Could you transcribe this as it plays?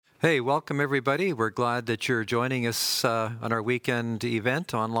Hey, welcome everybody. We're glad that you're joining us on our weekend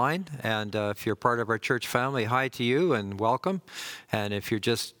event online. And if you're part of our church family, hi to you and welcome. And if you're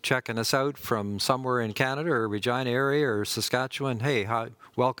just checking us out from somewhere in Canada or Regina area or Saskatchewan, hey,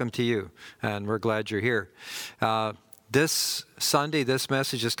 welcome to you. And we're glad you're here. This Sunday, this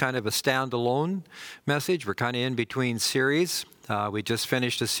message is kind of a standalone message. We're kind of in between series. We just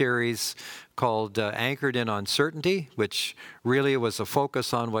finished a series called Anchored in Uncertainty, which really was a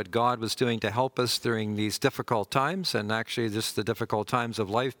focus on what God was doing to help us during these difficult times, and actually just the difficult times of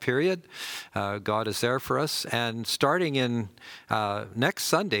life, period. God is there for us. And starting in next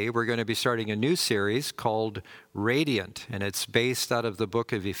Sunday, we're going to be starting a new series called Radiant, and it's based out of the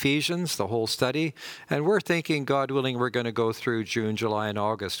book of Ephesians, the whole study. And we're thinking, God willing, we're going to go through June, July, and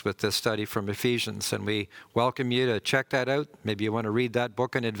August with this study from Ephesians. And we welcome you to check that out. Maybe you want to read that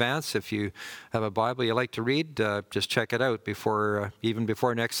book in advance. If you have a Bible you like to read, just check it out even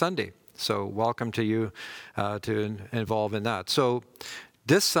before next Sunday. So welcome to you to involve in that. So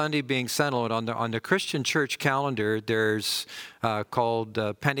this Sunday being settled on the Christian church calendar, there's called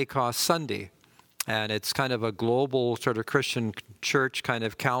Pentecost Sunday. And it's kind of a global sort of Christian church kind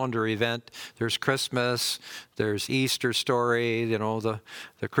of calendar event. There's Christmas, there's Easter story, the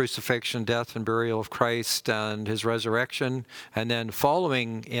crucifixion, death, and burial of Christ and his resurrection. And then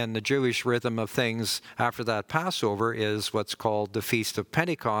following in the Jewish rhythm of things after that Passover is what's called the Feast of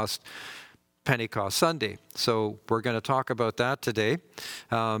Pentecost, Pentecost Sunday. So we're going to talk about that today.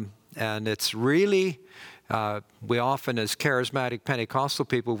 And it's really... we often, as charismatic Pentecostal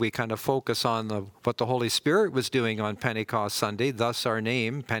people, we kind of focus on what the Holy Spirit was doing on Pentecost Sunday, thus our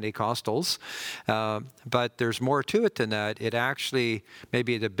name, Pentecostals. But there's more to it than that. It actually,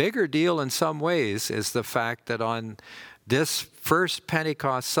 maybe the bigger deal in some ways, is the fact that on this first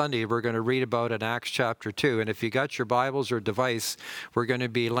Pentecost Sunday, we're going to read about in Acts chapter 2. And if you got your Bibles or device, we're going to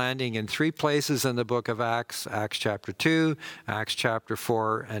be landing in three places in the book of Acts: Acts chapter 2, Acts chapter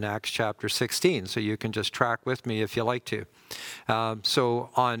 4, and Acts chapter 16. So you can just track with me if you like to. So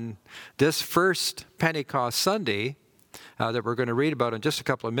on this first Pentecost Sunday that we're going to read about in just a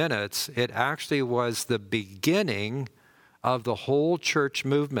couple of minutes, it actually was the beginning of the whole church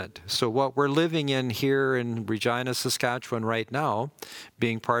movement. So what we're living in here in Regina, Saskatchewan right now,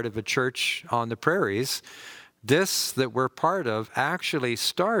 being part of a church on the prairies, this that we're part of actually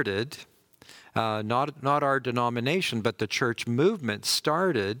started, not our denomination, but the church movement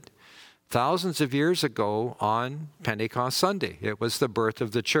started thousands of years ago on Pentecost Sunday. It was the birth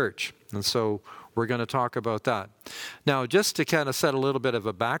of the church. And so we're going to talk about that. Now, just to kind of set a little bit of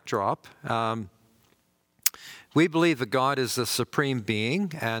a backdrop, we believe that God is the supreme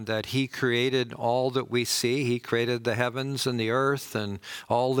being and that he created all that we see. He created the heavens and the earth and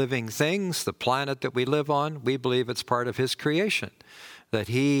all living things, the planet that we live on. We believe it's part of his creation, that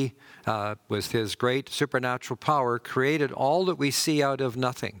he, with his great supernatural power, created all that we see out of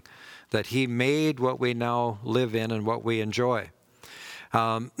nothing, that he made what we now live in and what we enjoy.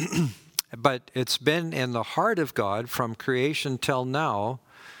 But it's been in the heart of God from creation till now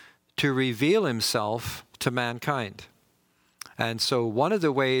to reveal himself to mankind. And so one of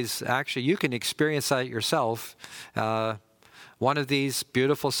the ways, actually, you can experience that yourself, one of these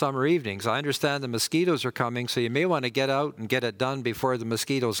beautiful summer evenings. I understand the mosquitoes are coming, so you may want to get out and get it done before the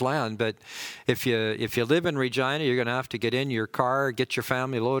mosquitoes land. But if you live in Regina, you're going to have to get in your car, get your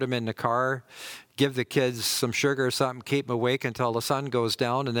family, load them in the car, give the kids some sugar or something, keep them awake until the sun goes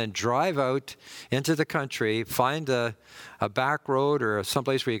down, and then drive out into the country, find a back road or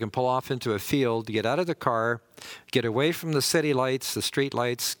someplace where you can pull off into a field, get out of the car, get away from the city lights, the street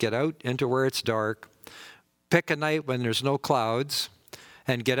lights, get out into where it's dark, pick a night when there's no clouds,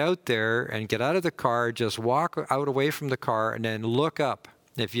 and get out there and get out of the car, just walk out away from the car, and then look up.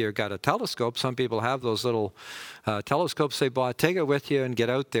 If you've got a telescope, some people have those little telescopes they bought, take it with you and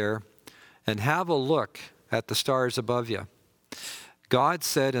get out there and have a look at the stars above you. God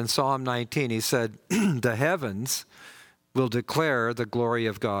said in Psalm 19, he said, the heavens will declare the glory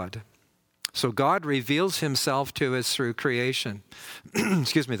of God. So God reveals himself to us through creation.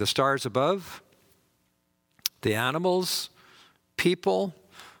 Excuse me, the stars above, the animals, people,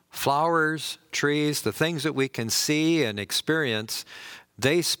 flowers, trees, the things that we can see and experience,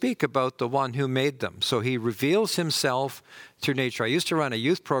 they speak about the one who made them. So he reveals himself through nature. I used to run a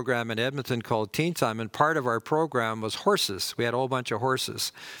youth program in Edmonton called Teen Time, and part of our program was horses. We had a whole bunch of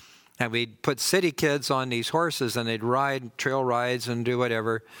horses. And we'd put city kids on these horses, and they'd ride trail rides and do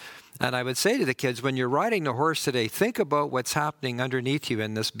whatever. And I would say to the kids, when you're riding the horse today, think about what's happening underneath you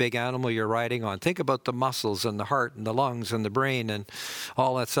in this big animal you're riding on. Think about the muscles and the heart and the lungs and the brain and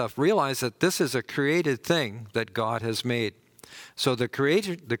all that stuff. Realize that this is a created thing that God has made. So the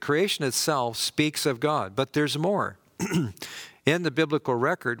creation itself speaks of God, but there's more. In the biblical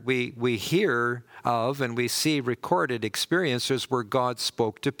record, we hear of and we see recorded experiences where God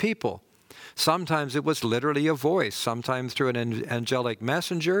spoke to people. Sometimes it was literally a voice, sometimes through an angelic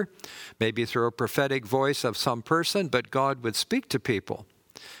messenger, maybe through a prophetic voice of some person, but God would speak to people.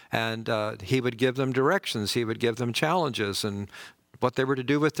 And he would give them directions, he would give them challenges and what they were to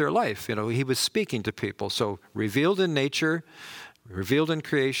do with their life. He was speaking to people. So revealed in nature, revealed in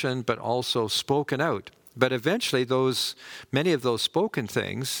creation, but also spoken out. But eventually many of those spoken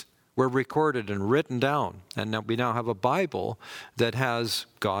things were recorded and written down. And we now have a Bible that has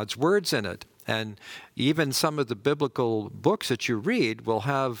God's words in it. And even some of the biblical books that you read will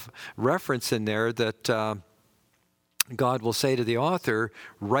have reference in there that God will say to the author,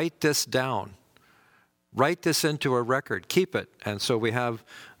 write this down. Write this into a record. Keep it. And so we have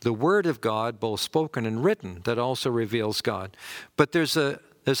the Word of God, both spoken and written, that also reveals God. But there's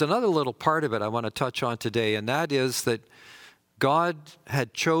another little part of it I want to touch on today, and that is that God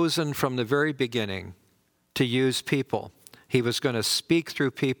had chosen from the very beginning to use people. He was going to speak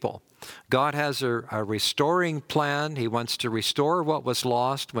through people. God has a restoring plan. He wants to restore what was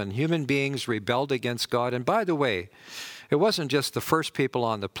lost when human beings rebelled against God. And by the way, it wasn't just the first people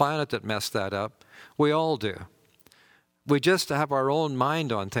on the planet that messed that up. We all do. We just have our own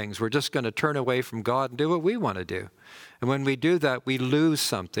mind on things. We're just going to turn away from God and do what we want to do. And when we do that, we lose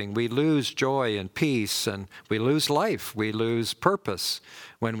something. We lose joy and peace, and we lose life. We lose purpose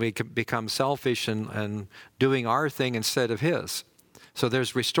when we become selfish and doing our thing instead of His. So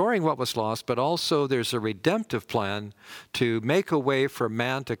there's restoring what was lost, but also there's a redemptive plan to make a way for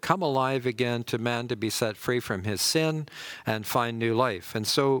man to come alive again, to man to be set free from his sin and find new life. And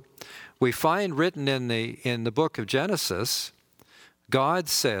so we find written in the book of Genesis, God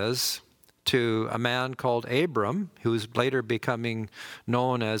says to a man called Abram, who's later becoming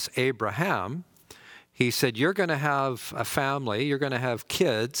known as Abraham, He said, you're going to have a family, you're going to have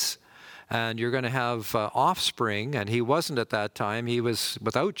kids, and you're going to have offspring. And he wasn't at that time. He was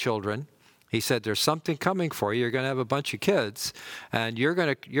without children. He said, there's something coming for you. You're going to have a bunch of kids, and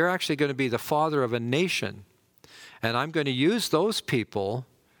you're actually going to be the father of a nation. And I'm going to use those people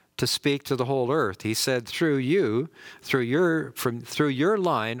to speak to the whole earth. He said, through you, through your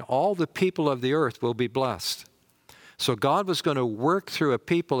line, all the people of the earth will be blessed. So God was going to work through a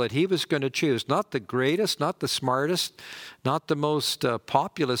people that He was going to choose, not the greatest, not the smartest, not the most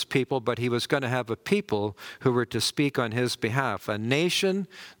populous people, but He was going to have a people who were to speak on His behalf, a nation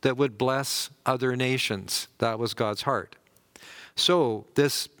that would bless other nations. That was God's heart. So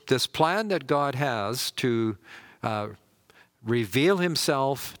this plan that God has to reveal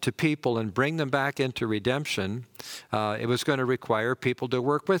Himself to people and bring them back into redemption, it was going to require people to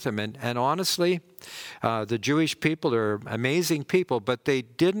work with Him. And honestly, the Jewish people are amazing people, but they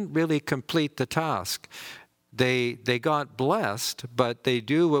didn't really complete the task. They got blessed, but they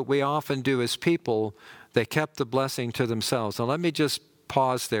do what we often do as people. They kept the blessing to themselves. Now let me just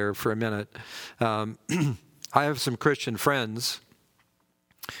pause there for a minute. I have some Christian friends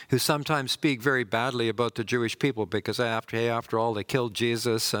who sometimes speak very badly about the Jewish people because after all, they killed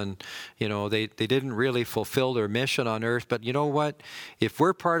Jesus and, they didn't really fulfill their mission on earth. But you know what? If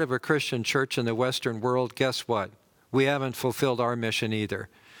we're part of a Christian church in the Western world, guess what? We haven't fulfilled our mission either.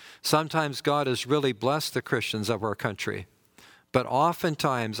 Sometimes God has really blessed the Christians of our country. But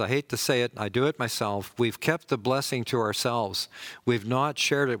oftentimes, I hate to say it, I do it myself, we've kept the blessing to ourselves. We've not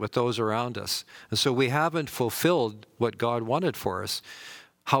shared it with those around us. And so we haven't fulfilled what God wanted for us.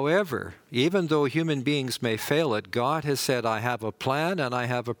 However, even though human beings may fail it, God has said, I have a plan and I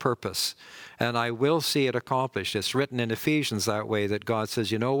have a purpose, and I will see it accomplished. It's written in Ephesians that way, that God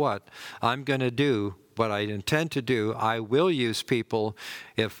says, you know what? I'm going to do what I intend to do. I will use people.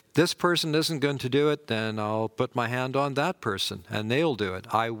 If this person isn't going to do it, then I'll put my hand on that person, and they'll do it.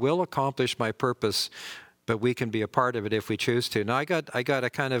 I will accomplish my purpose, but we can be a part of it if we choose to. Now, I got a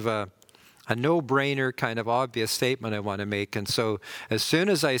kind of a no-brainer kind of obvious statement I want to make. And so as soon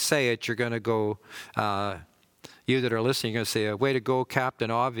as I say it, you're going to go, you that are listening, you're going to say, way to go,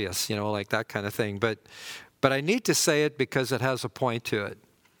 Captain Obvious, like that kind of thing. But I need to say it because it has a point to it.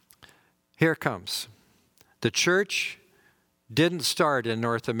 Here it comes. The church didn't start in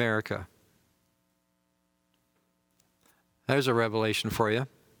North America. There's a revelation for you.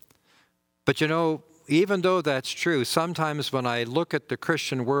 But even though that's true, sometimes when I look at the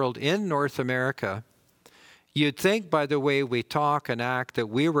Christian world in North America, you'd think by the way we talk and act that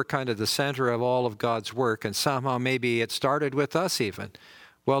we were kind of the center of all of God's work, and somehow maybe it started with us even.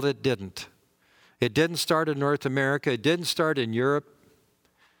 Well, it didn't. It didn't start in North America. It didn't start in Europe.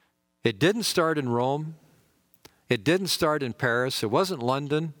 It didn't start in Rome. It didn't start in Paris. It wasn't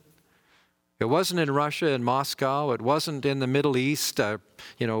London. It wasn't in Russia and Moscow. It wasn't in the Middle East,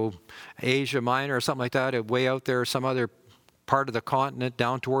 Asia Minor or something like that, way out there, some other part of the continent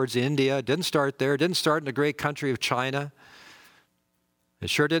down towards India. It didn't start there. It didn't start in the great country of China. It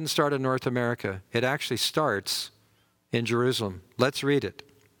sure didn't start in North America. It actually starts in Jerusalem. Let's read it.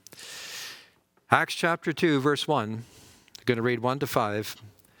 Acts chapter 2, verse 1. I'm going to read 1 to 5.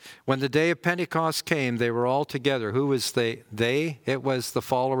 When the day of Pentecost came, they were all together. Who was they? They? It was the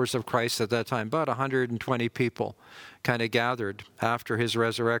followers of Christ at that time. About 120 people kind of gathered after his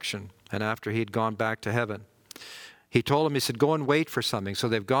resurrection and after he'd gone back to heaven. He told them, he said, go and wait for something. So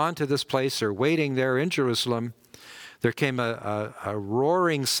they've gone to this place. They're waiting there in Jerusalem. There came a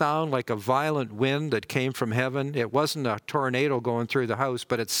roaring sound like a violent wind that came from heaven. It wasn't a tornado going through the house,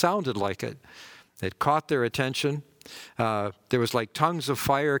 but it sounded like it. It caught their attention. There was like tongues of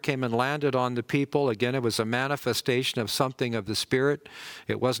fire came and landed on the people. Again, it was a manifestation of something of the Spirit.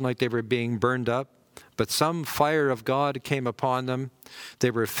 It wasn't like they were being burned up, but some fire of God came upon them.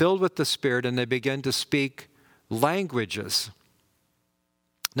 They were filled with the Spirit, and they began to speak languages.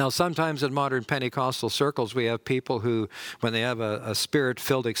 Now, sometimes in modern Pentecostal circles, we have people who, when they have a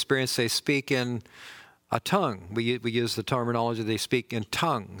Spirit-filled experience, they speak in a tongue. We use the terminology, they speak in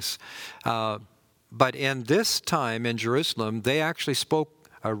tongues. But in this time in Jerusalem, they actually spoke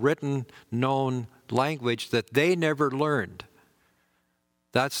a written, known language that they never learned.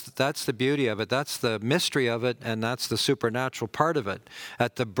 That's the beauty of it. That's the mystery of it, and that's the supernatural part of it.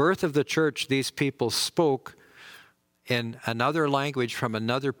 At the birth of the church, these people spoke in another language from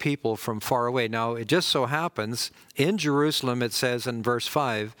another people from far away. Now, it just so happens, in Jerusalem, it says in verse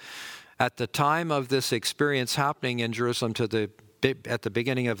 5, at the time of this experience happening in Jerusalem at the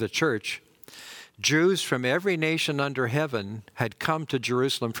beginning of the church, Jews from every nation under heaven had come to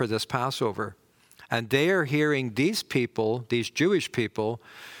Jerusalem for this Passover. And they are hearing these people, these Jewish people,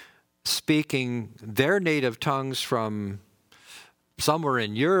 speaking their native tongues from somewhere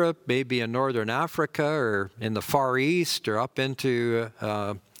in Europe, maybe in northern Africa or in the Far East or up into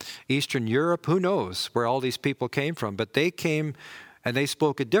Eastern Europe. Who knows where all these people came from? But they came and they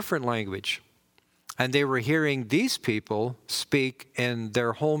spoke a different language. And they were hearing these people speak in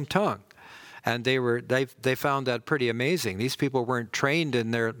their home tongue. And they found that pretty amazing. These people weren't trained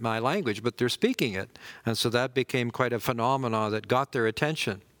in my language, but they're speaking it. And so that became quite a phenomenon that got their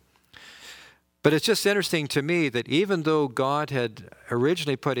attention. But it's just interesting to me that even though God had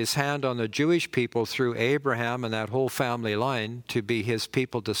originally put his hand on the Jewish people through Abraham and that whole family line to be his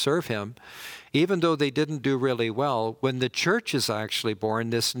people to serve him, even though they didn't do really well, when the church is actually born,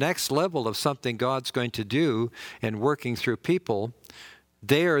 this next level of something God's going to do in working through people,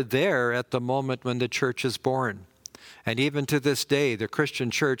 they are there at the moment when the church is born. And even to this day, the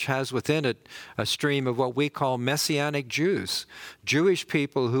Christian church has within it a stream of what we call Messianic Jews, Jewish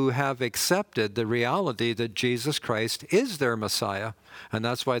people who have accepted the reality that Jesus Christ is their Messiah. And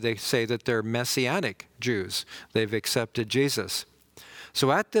that's why they say that they're Messianic Jews. They've accepted Jesus.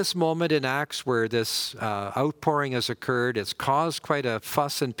 So at this moment in Acts where this outpouring has occurred, it's caused quite a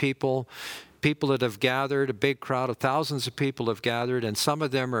fuss in people. People that have gathered, a big crowd of thousands of people have gathered, and some of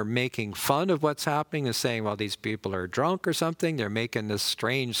them are making fun of what's happening and saying, well, these people are drunk or something. They're making this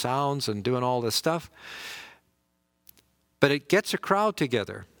strange sounds and doing all this stuff. But it gets a crowd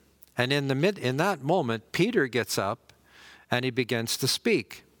together. And in that moment, Peter gets up and he begins to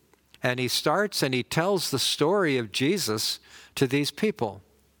speak. And he starts and he tells the story of Jesus to these people.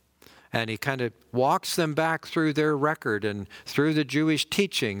 And he kind of walks them back through their record and through the Jewish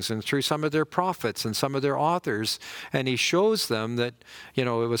teachings and through some of their prophets and some of their authors. And he shows them that, it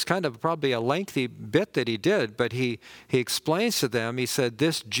was kind of probably a lengthy bit that he did, but he explains to them, he said,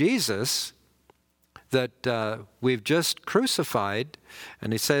 this Jesus that we've just crucified,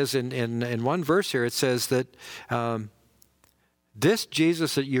 and he says in one verse here, it says that this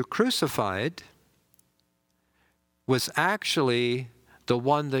Jesus that you crucified was actually the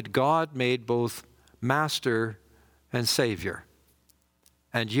one that God made both master and savior.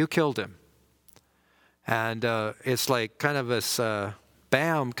 And you killed him. And it's like kind of this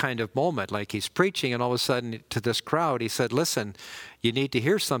bam kind of moment, like he's preaching and all of a sudden to this crowd, he said, listen, you need to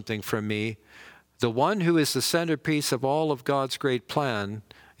hear something from me. The one who is the centerpiece of all of God's great plan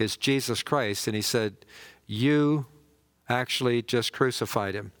is Jesus Christ. And he said, you actually just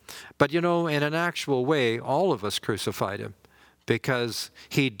crucified him. But in an actual way, all of us crucified him. Because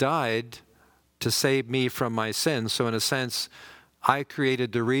he died to save me from my sins. So in a sense, I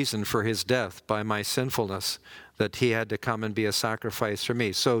created the reason for his death by my sinfulness, that he had to come and be a sacrifice for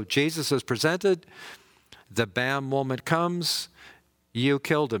me. So Jesus is presented, the bam moment comes, you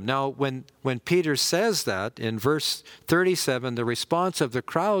killed him. Now, when Peter says that, in verse 37, the response of the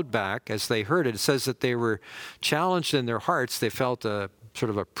crowd back as they heard it, it says that they were challenged in their hearts. They felt a sort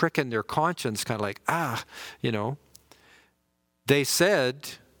of a prick in their conscience, kind of like, They said,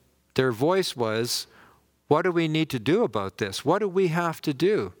 their voice was, what do we need to do about this? What do we have to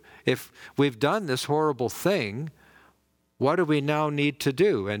do? If we've done this horrible thing, what do we now need to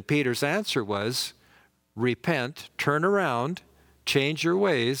do? And Peter's answer was, repent, turn around, change your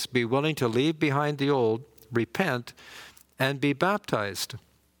ways, be willing to leave behind the old, repent, and be baptized.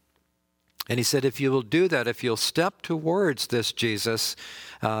 And he said, if you will do that, if you'll step towards this Jesus,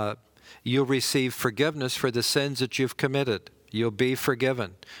 you'll receive forgiveness for the sins that you've committed. You'll be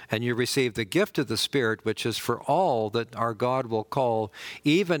forgiven. And you receive the gift of the Spirit, which is for all that our God will call,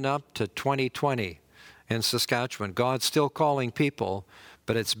 even up to 2020 in Saskatchewan. God's still calling people,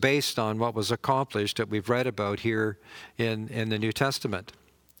 but it's based on what was accomplished that we've read about here in the New Testament.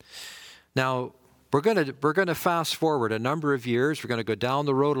 Now, we're going to fast forward a number of years. We're going to go down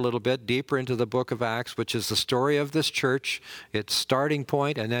the road a little bit deeper into the book of Acts, which is the story of this church, its starting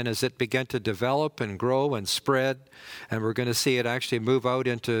point, and then as it began to develop and grow and spread, and we're going to see it actually move out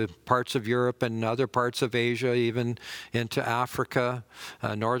into parts of Europe and other parts of Asia, even into Africa,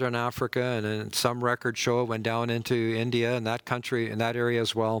 northern Africa, and then some records show it went down into India and that country, in that area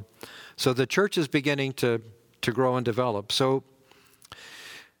as well. So the church is beginning to grow and develop. So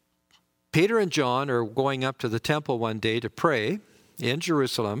Peter and John are going up to the temple one day to pray in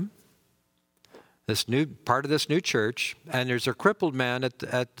Jerusalem, this new part of this new church, and there's a crippled man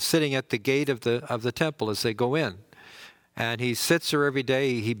sitting at the gate of the temple as they go in. And he sits there every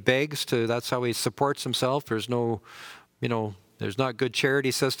day. He begs to, that's how he supports himself. There's no, there's not good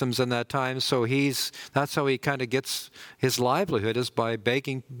charity systems in that time. So that's how he kind of gets his livelihood, is by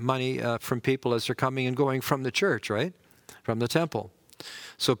begging money from people as they're coming and going from the church, right? From the temple.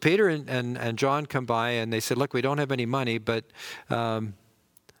 So Peter and John come by and they said, look, we don't have any money, but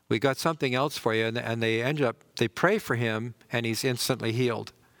we got something else for you. And they pray for him and he's instantly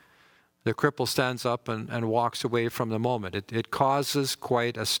healed. The cripple stands up and walks away from the moment. It causes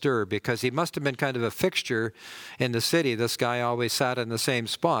quite a stir because he must have been kind of a fixture in the city. This guy always sat in the same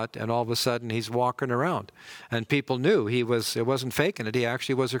spot, and all of a sudden he's walking around. And people knew it wasn't faking it. He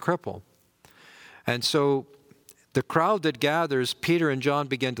actually was a cripple. And so the crowd that gathers, Peter and John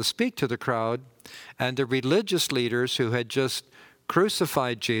begin to speak to the crowd, and the religious leaders who had just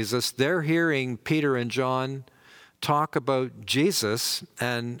crucified Jesus, they're hearing Peter and John talk about Jesus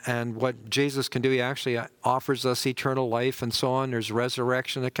and what Jesus can do. He actually offers us eternal life and so on. There's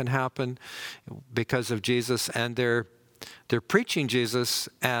resurrection that can happen because of Jesus, and they're preaching Jesus,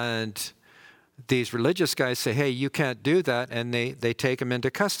 and these religious guys say, hey, you can't do that, and they take him into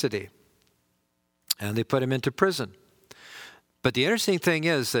custody. And they put him into prison. But the interesting thing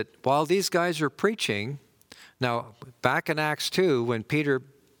is that while these guys are preaching, now back in Acts 2, when Peter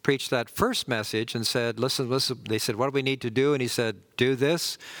preached that first message and said, listen, they said, what do we need to do? And he said, do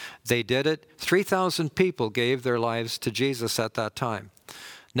this. They did it. 3,000 people gave their lives to Jesus at that time.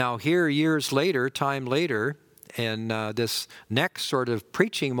 Now here, years later, time later, in this next sort of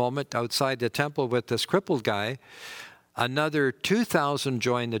preaching moment outside the temple with this crippled guy, another 2,000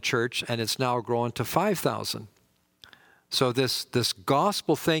 joined the church, and it's now grown to 5,000. So this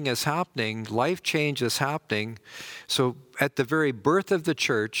gospel thing is happening, life change is happening. So at the very birth of the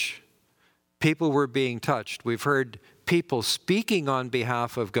church, people were being touched. We've heard people speaking on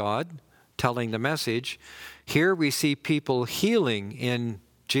behalf of God, telling the message. Here we see people healing in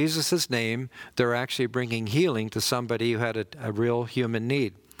Jesus' name. They're actually bringing healing to somebody who had a real human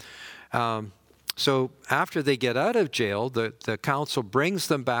need. So after they get out of jail, the council brings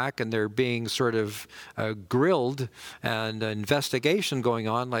them back, and they're being sort of grilled, and an investigation going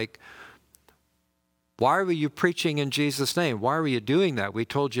on, like, why were you preaching in Jesus' name? Why were you doing that? We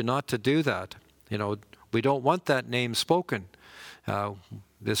told you not to do that. We don't want that name spoken.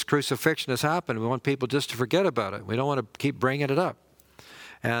 This crucifixion has happened. We want people just to forget about it. We don't want to keep bringing it up.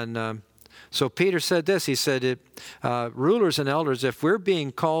 And so Peter said this, he said, rulers and elders, if we're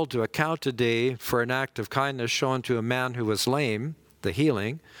being called to account today for an act of kindness shown to a man who was lame, the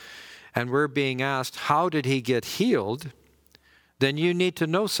healing, and we're being asked, how did he get healed? Then you need to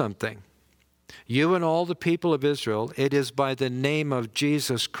know something. You and all the people of Israel, it is by the name of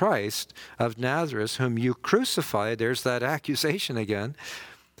Jesus Christ of Nazareth, whom you crucified. There's that accusation again.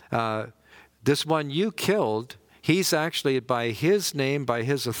 This one you killed, he's actually by his name, by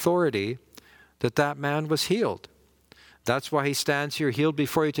his authority, that man was healed. That's why he stands here healed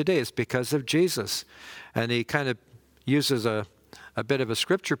before you today. It's because of Jesus. And he kind of uses a bit of a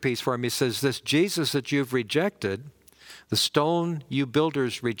scripture piece for him. He says, this Jesus that you've rejected, The stone you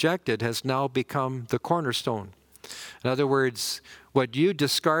builders rejected has now become the cornerstone. In other words, what you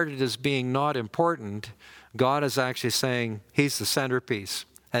discarded as being not important, God is actually saying he's the centerpiece.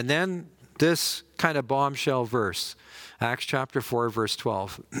 And then this kind of bombshell verse, Acts chapter 4, verse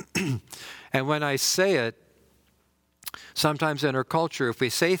 12. And when I say it, sometimes in our culture, if we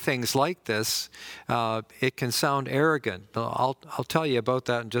say things like this, it can sound arrogant. I'll tell you about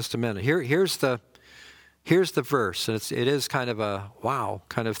that in just a minute. Here's the verse. It is kind of a wow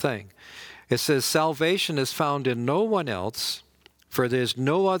kind of thing. It says, salvation is found in no one else, for there is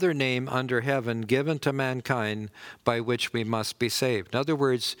no other name under heaven given to mankind by which we must be saved. In other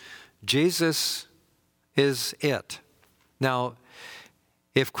words, Jesus is it. Now,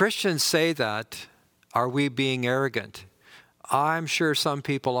 if Christians say that, are we being arrogant? I'm sure some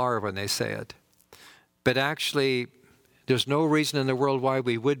people are when they say it. But actually, there's no reason in the world why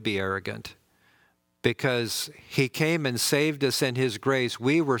we would be arrogant. Because he came and saved us in his grace.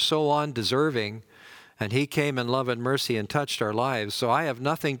 We were so undeserving, and he came in love and mercy and touched our lives. So I have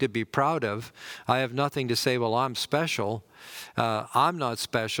nothing to be proud of. I have nothing to say, well, I'm special. I'm not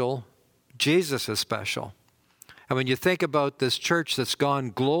special. Jesus is special. And when you think about this church that's gone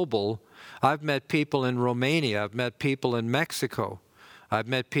global, I've met people in Romania. I've met people in Mexico. I've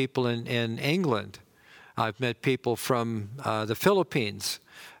met people in England. I've met people from the Philippines.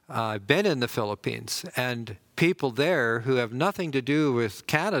 I've been in the Philippines, and people there who have nothing to do with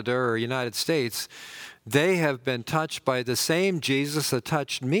Canada or United States, they have been touched by the same Jesus that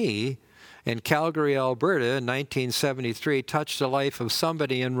touched me in Calgary, Alberta in 1973, touched the life of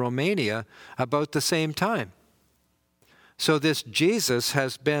somebody in Romania about the same time. So this Jesus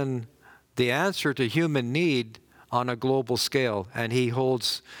has been the answer to human need on a global scale, and he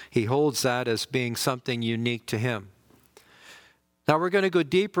holds that as being something unique to him. Now we're going to go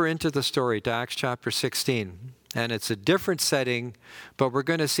deeper into the story to Acts chapter 16. And it's a different setting, but we're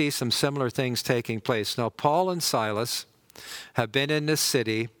going to see some similar things taking place. Now, Paul and Silas have been in this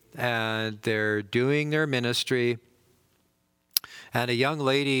city, and they're doing their ministry. And a young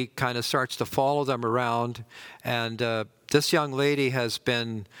lady kind of starts to follow them around. And this young lady has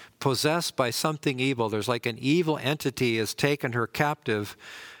been possessed by something evil. There's like an evil entity has taken her captive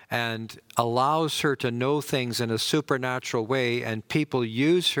and allows her to know things in a supernatural way, and people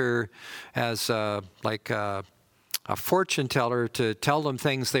use her as a fortune teller to tell them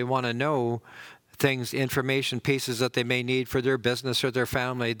things they want to know, things, information pieces that they may need for their business or their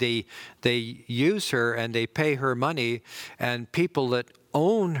family. They use her and they pay her money, and people that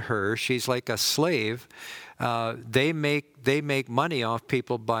own her, she's like a slave, they make money off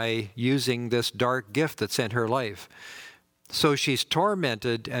people by using this dark gift that's in her life. So she's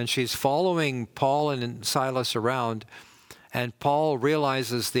tormented, and she's following Paul and Silas around, and Paul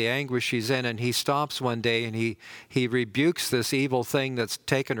realizes the anguish she's in, and he stops one day, and he rebukes this evil thing that's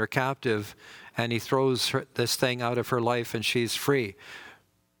taken her captive, and he throws this thing out of her life, and she's free.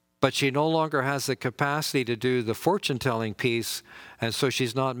 But she no longer has the capacity to do the fortune-telling piece, and so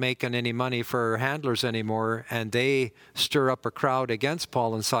she's not making any money for her handlers anymore, and they stir up a crowd against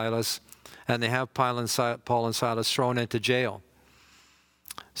Paul and Silas, and they have Paul and Silas thrown into jail.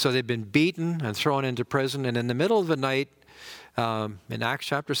 So they've been beaten and thrown into prison, and in the middle of the night, in Acts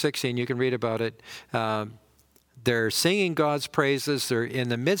chapter 16, you can read about it, they're singing God's praises. They're in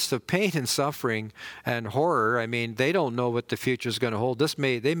the midst of pain and suffering and horror. I mean, they don't know what the future is going to hold.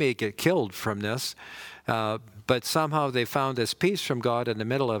 They may get killed from this, but somehow they found this peace from God in the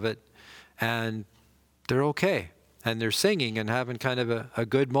middle of it, and they're okay. And they're singing and having kind of a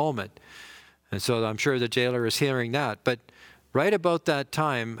good moment. And so I'm sure the jailer is hearing that. But right about that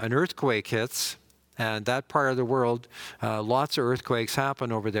time, an earthquake hits, and that part of the world, lots of earthquakes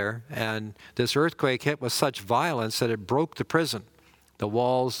happen over there. And this earthquake hit with such violence that it broke the prison. The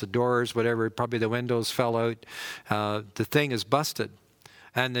walls, the doors, whatever, probably the windows fell out. The thing is busted.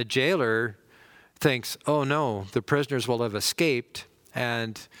 And the jailer thinks, oh no, the prisoners will have escaped.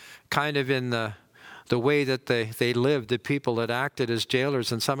 And kind of in the way that they lived, the people that acted as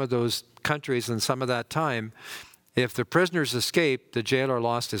jailers in some of those countries in some of that time, if the prisoners escaped, the jailer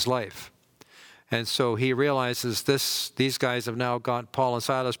lost his life. And so he realizes these guys have now got Paul and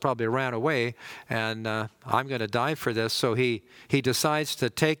Silas, probably ran away, and I'm going to die for this. So he decides to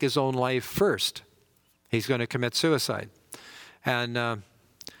take his own life first. He's going to commit suicide. And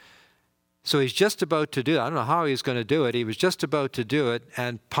so he's just about to do it. I don't know how he's going to do it. He was just about to do it,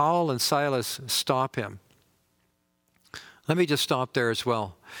 and Paul and Silas stop him. Let me just stop there as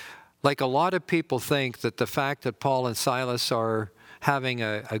well. Like a lot of people think that the fact that Paul and Silas are having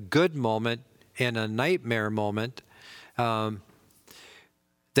a good moment in a nightmare moment,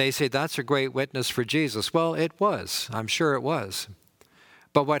 They say that's a great witness for Jesus. Well, it was. I'm sure it was.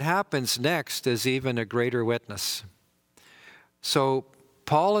 But what happens next is even a greater witness. So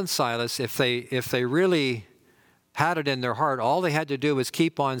Paul and Silas, if they really had it in their heart, all they had to do was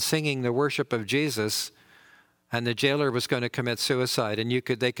keep on singing the worship of Jesus, and the jailer was going to commit suicide. And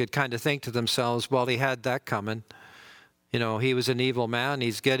they could kind of think to themselves, well, he had that coming. He was an evil man.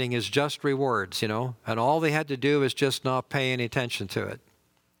 He's getting his just rewards, and all they had to do is just not pay any attention to it.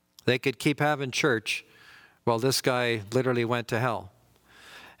 They could keep having church while this guy literally went to hell.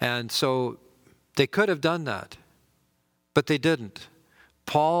 And so they could have done that, but they didn't.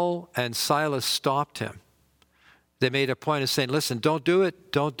 Paul and Silas stopped him. They made a point of saying, listen, don't do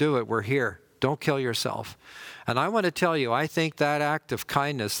it. Don't do it. We're here. Don't kill yourself. And I want to tell you, I think that act of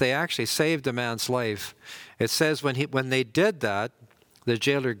kindness, they actually saved a man's life. It says when they did that, the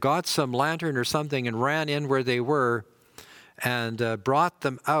jailer got some lantern or something and ran in where they were and brought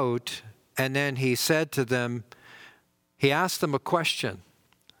them out. And then he said to them, he asked them a question.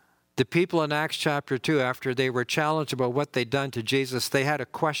 The people in Acts chapter 2, after they were challenged about what they'd done to Jesus, they had a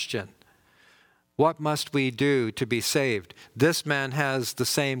question. What must we do to be saved? This man has the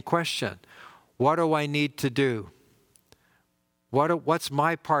same question. What do I need to do? What's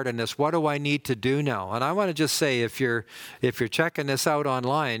my part in this? What do I need to do now? And I want to just say, if you're checking this out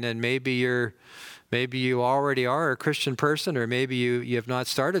online, and maybe you already are a Christian person, or maybe you have not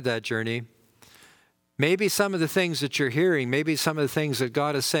started that journey, maybe some of the things that you're hearing, maybe some of the things that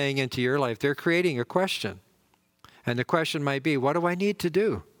God is saying into your life, they're creating a question. And the question might be, what do I need to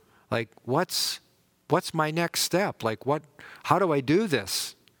do? Like, what's my next step? Like, how do I do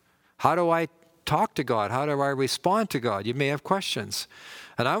this? How do I talk to God? How do I respond to God? You may have questions.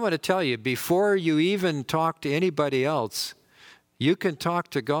 And I want to tell you, before you even talk to anybody else, you can talk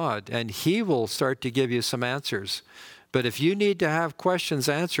to God, and He will start to give you some answers. But if you need to have questions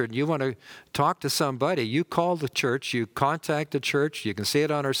answered and you want to talk to somebody, you call the church, you contact the church. You can see it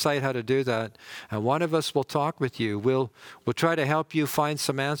on our site how to do that. And one of us will talk with you. We'll try to help you find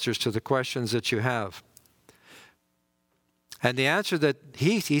some answers to the questions that you have. And the answer that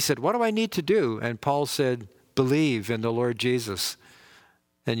he said, what do I need to do? And Paul said, believe in the Lord Jesus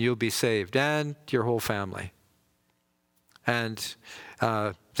and you'll be saved, and your whole family. And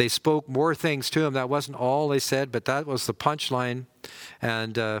they spoke more things to him. That wasn't all they said, but that was the punchline.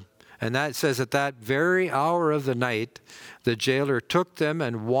 And that says at that very hour of the night, the jailer took them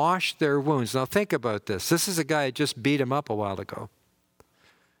and washed their wounds. Now think about this. This is a guy who just beat him up a while ago.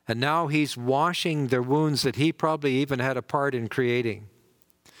 And now he's washing the wounds that he probably even had a part in creating.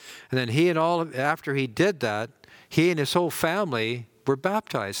 And then after he did that, he and his whole family were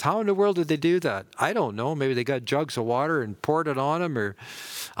baptized. How in the world did they do that? I don't know. Maybe they got jugs of water and poured it on them, or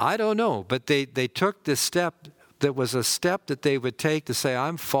I don't know. But they took this step that was a step that they would take to say,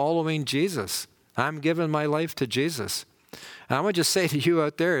 I'm following Jesus. I'm giving my life to Jesus. And I want to just say to you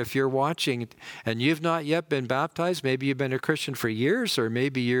out there, if you're watching and you've not yet been baptized, maybe you've been a Christian for years, or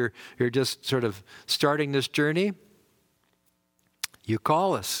maybe you're just sort of starting this journey, you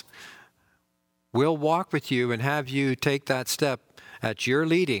call us. We'll walk with you and have you take that step at your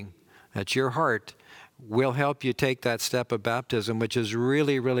leading, at your heart. We'll help you take that step of baptism, which is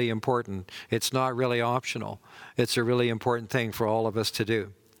really, really important. It's not really optional. It's a really important thing for all of us to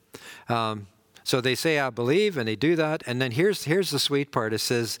do. So they say, I believe, and they do that. And then here's the sweet part. It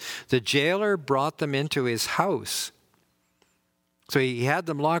says, the jailer brought them into his house. So he had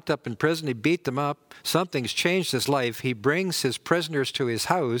them locked up in prison. He beat them up. Something's changed his life. He brings his prisoners to his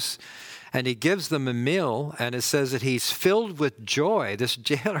house, and he gives them a meal. And it says that he's filled with joy. This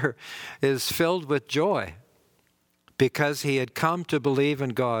jailer is filled with joy because he had come to believe in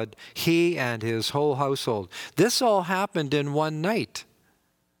God, he and his whole household. This all happened in one night.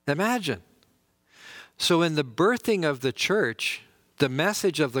 Imagine. So in the birthing of the church, the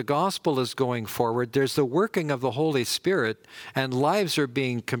message of the gospel is going forward. There's the working of the Holy Spirit, and lives are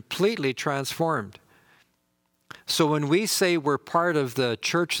being completely transformed. So when we say we're part of the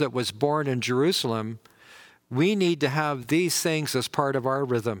church that was born in Jerusalem, we need to have these things as part of our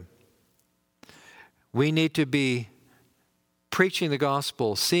rhythm. We need to be preaching the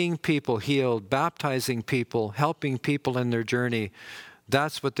gospel, seeing people healed, baptizing people, helping people in their journey.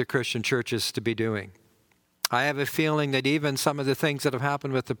 That's what the Christian church is to be doing. I have a feeling that even some of the things that have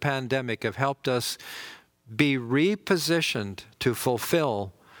happened with the pandemic have helped us be repositioned to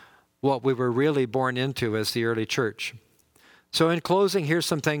fulfill what we were really born into as the early church. So in closing, here's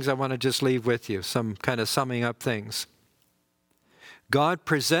some things I want to just leave with you, some kind of summing up things. God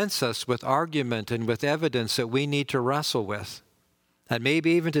presents us with argument and with evidence that we need to wrestle with. And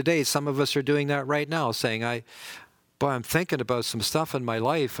maybe even today, some of us are doing that right now, saying, boy, I'm thinking about some stuff in my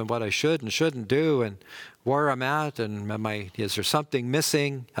life and what I should and shouldn't do and where I'm at and is there something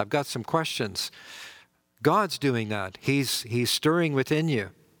missing? I've got some questions. God's doing that. He's stirring within you.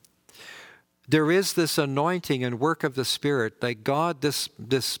 There is this anointing and work of the Spirit, like God, this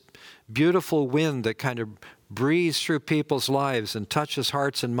beautiful wind that kind of breathes through people's lives and touches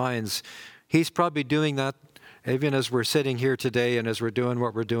hearts and minds. He's probably doing that even as we're sitting here today and as we're doing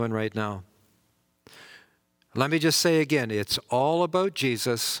what we're doing right now. Let me just say again, it's all about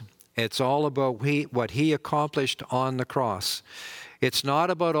Jesus. It's all about what He accomplished on the cross. It's not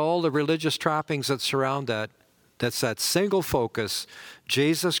about all the religious trappings that surround that. That's that single focus.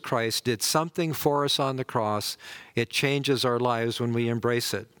 Jesus Christ did something for us on the cross. It changes our lives when we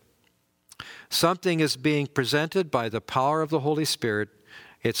embrace it. Something is being presented by the power of the Holy Spirit.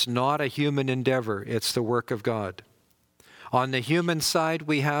 It's not a human endeavor. It's the work of God. On the human side,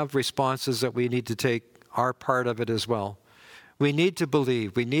 we have responses that we need to take our part of it as well. We need to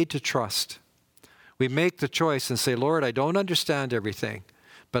believe. We need to trust. We make the choice and say, Lord, I don't understand everything,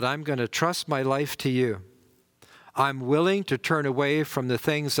 but I'm going to trust my life to you. I'm willing to turn away from the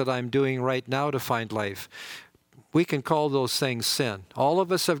things that I'm doing right now to find life. We can call those things sin. All of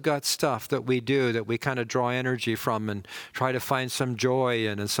us have got stuff that we do that we kind of draw energy from and try to find some joy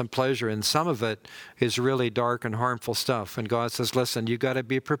in and some pleasure. And some of it is really dark and harmful stuff. And God says, listen, you got to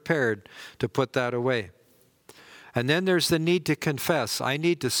be prepared to put that away. And then there's the need to confess. I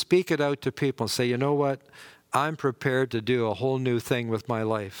need to speak it out to people and say, you know what? I'm prepared to do a whole new thing with my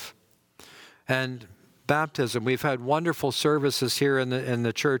life. And baptism, we've had wonderful services here in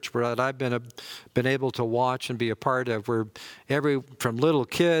the church where I've been able to watch and be a part of, where from little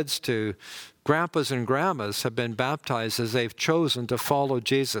kids to grandpas and grandmas have been baptized as they've chosen to follow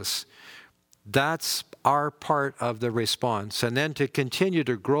Jesus. That's our part of the response. And then to continue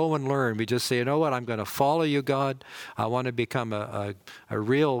to grow and learn, we just say, you know what, I'm going to follow you, God. I want to become a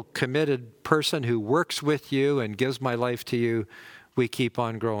real committed person who works with you and gives my life to you. We keep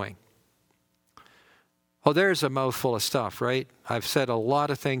on growing. Oh, there's a mouthful of stuff, right? I've said a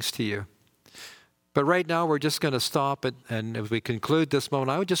lot of things to you. But right now, we're just going to stop it. And as we conclude this moment,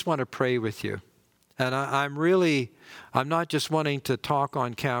 I would just want to pray with you. And I'm not just wanting to talk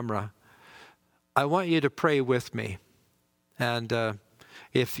on camera. I want you to pray with me. And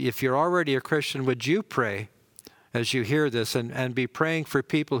if you're already a Christian, would you pray as you hear this and be praying for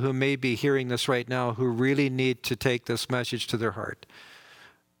people who may be hearing this right now who really need to take this message to their heart?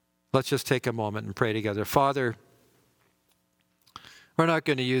 Let's just take a moment and pray together. Father, we're not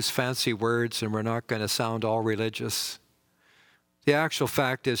going to use fancy words and we're not going to sound all religious. The actual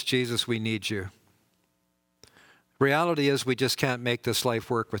fact is, Jesus, we need you. Reality is we just can't make this life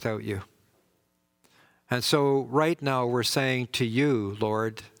work without you. And so right now we're saying to you,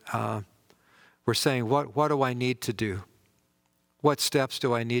 Lord, we're saying, what do I need to do? What steps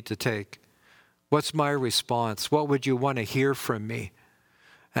do I need to take? What's my response? What would you want to hear from me?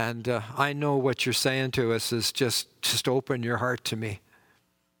 And I know what you're saying to us is just open your heart to me.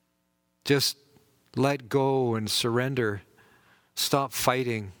 Just let go and surrender. Stop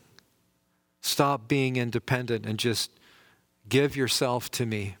fighting. Stop being independent and just give yourself to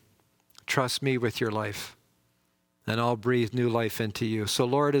me. Trust me with your life, and I'll breathe new life into you. So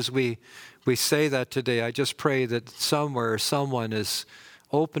Lord, as we say that today, I just pray that somewhere someone is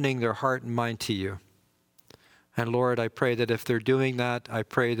opening their heart and mind to you. And Lord, I pray that if they're doing that, I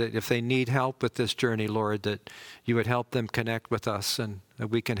pray that if they need help with this journey, Lord, that you would help them connect with us and that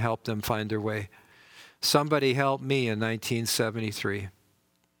we can help them find their way. Somebody helped me in 1973.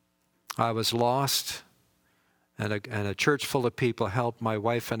 I was lost, and a church full of people helped my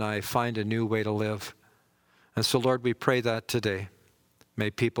wife and I find a new way to live. And so, Lord, we pray that today.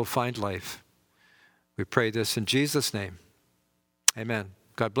 May people find life. We pray this in Jesus' name. Amen.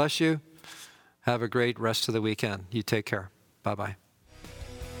 God bless you. Have a great rest of the weekend. You take care. Bye-bye.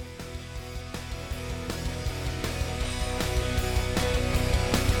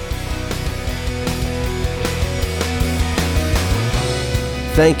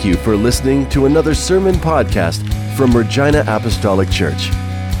 Thank you for listening to another sermon podcast from Regina Apostolic Church.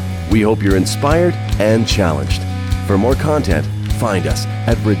 We hope you're inspired and challenged. For more content, find us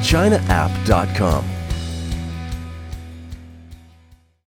at reginaapp.com.